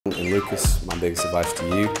Lucas, my biggest advice to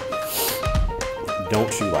you, don't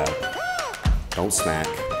chew loud, don't smack,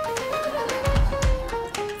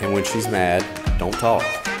 and when she's mad, don't talk.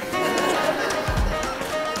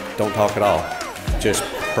 Don't talk at all. Just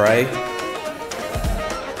pray,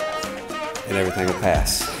 and everything will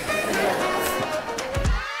pass.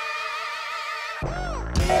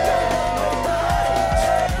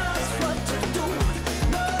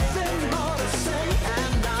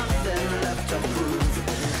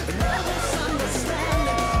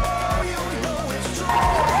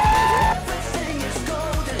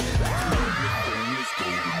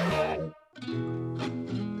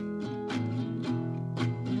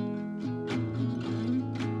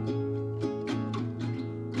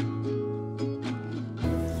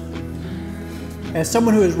 As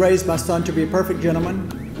someone who has raised my son to be a perfect gentleman,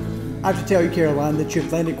 I have to tell you, Caroline, that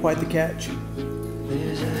you've landed quite the catch.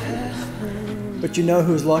 But you know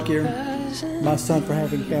who's luckier? My son, for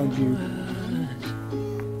having found you.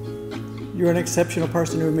 You're an exceptional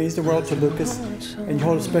person who means the world to Lucas, and you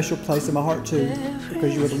hold a special place in my heart too,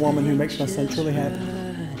 because you are the woman who makes my son truly happy.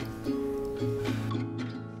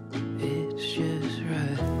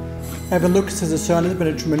 Having Lucas as a son has been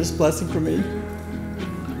a tremendous blessing for me.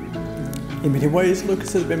 In many ways,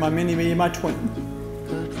 Lucas has been my mini-me and my twin.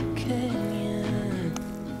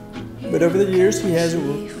 But over the years, he has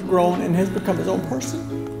grown and has become his own person.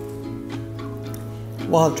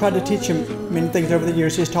 While I've tried to teach him many things over the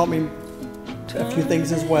years, he has taught me a few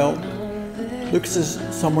things as well. Lucas is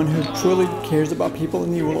someone who truly cares about people,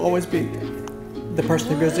 and he will always be the person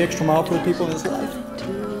who goes the extra mile for the people in his life.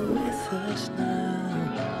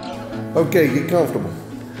 Okay, get comfortable.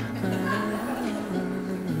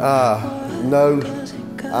 No,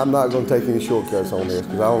 I'm not going to take any shortcuts on this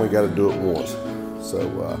because I only got to do it once. So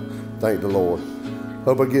thank the Lord.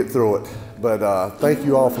 Hope I get through it. But thank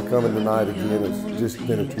you all for coming tonight again. It's just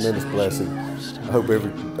been a tremendous blessing. I hope I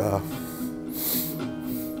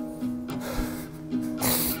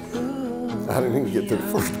didn't even get through the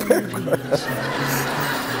first paragraph.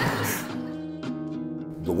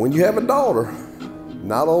 But when you have a daughter,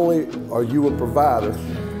 not only are you a provider,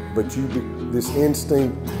 but this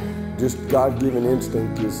instinct, just God-given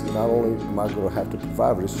instinct is not only am I going to have to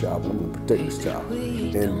provide for this child, but I'm going to protect this child.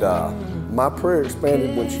 And my prayer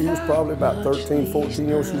expanded when she was probably about 13, 14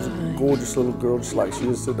 years old. She was a gorgeous little girl, just like she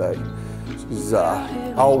is today. She's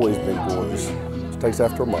always been gorgeous. She takes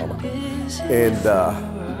after her mama. And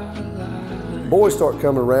boys start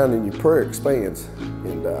coming around and your prayer expands.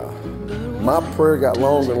 And my prayer got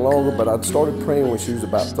longer and longer, but I started praying when she was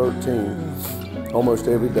about 13, almost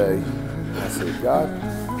every day. I said, God,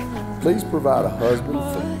 please provide a husband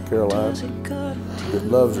for Caroline that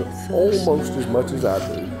loves her almost as much as I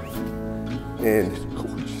do. And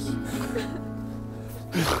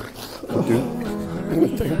I'll do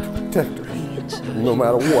anything to protect her, no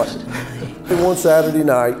matter what. And one Saturday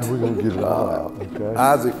night, we're going to get it out. Okay.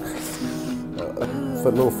 Isaac, a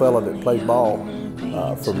little fella that played ball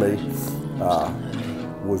for me,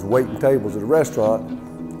 was waiting tables at a restaurant,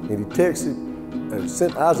 and he texted,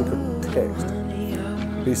 sent Isaac a text.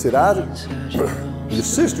 He said, Isaac, your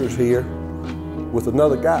sister's here with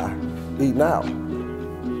another guy eating out.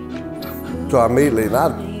 So I immediately, and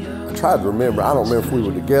I tried to remember, I don't remember if we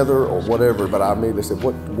were together or whatever, but I immediately said,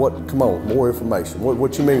 come on, more information.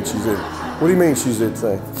 What you mean she's in? What do you mean she's in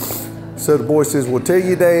thing? So the boy says, well, tell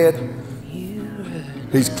your dad,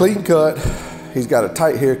 he's clean cut, he's got a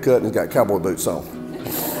tight haircut, and he's got cowboy boots on.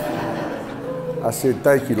 I said,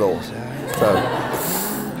 thank you, Lord. So,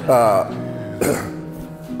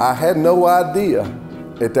 I had no idea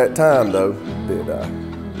at that time, though, that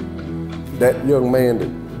that young man that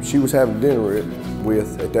she was having dinner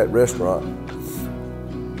with at that restaurant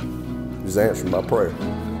was answering my prayer.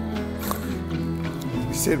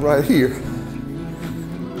 He's sitting right here,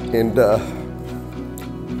 and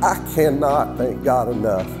I cannot thank God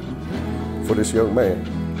enough for this young man.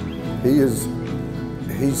 He's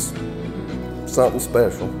something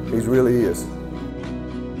special. He really is.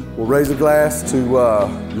 We'll raise a glass to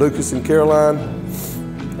Lucas and Caroline.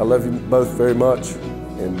 I love you both very much,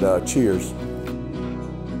 and cheers.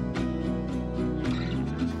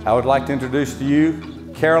 I would like to introduce to you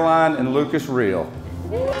Caroline and Lucas Reel.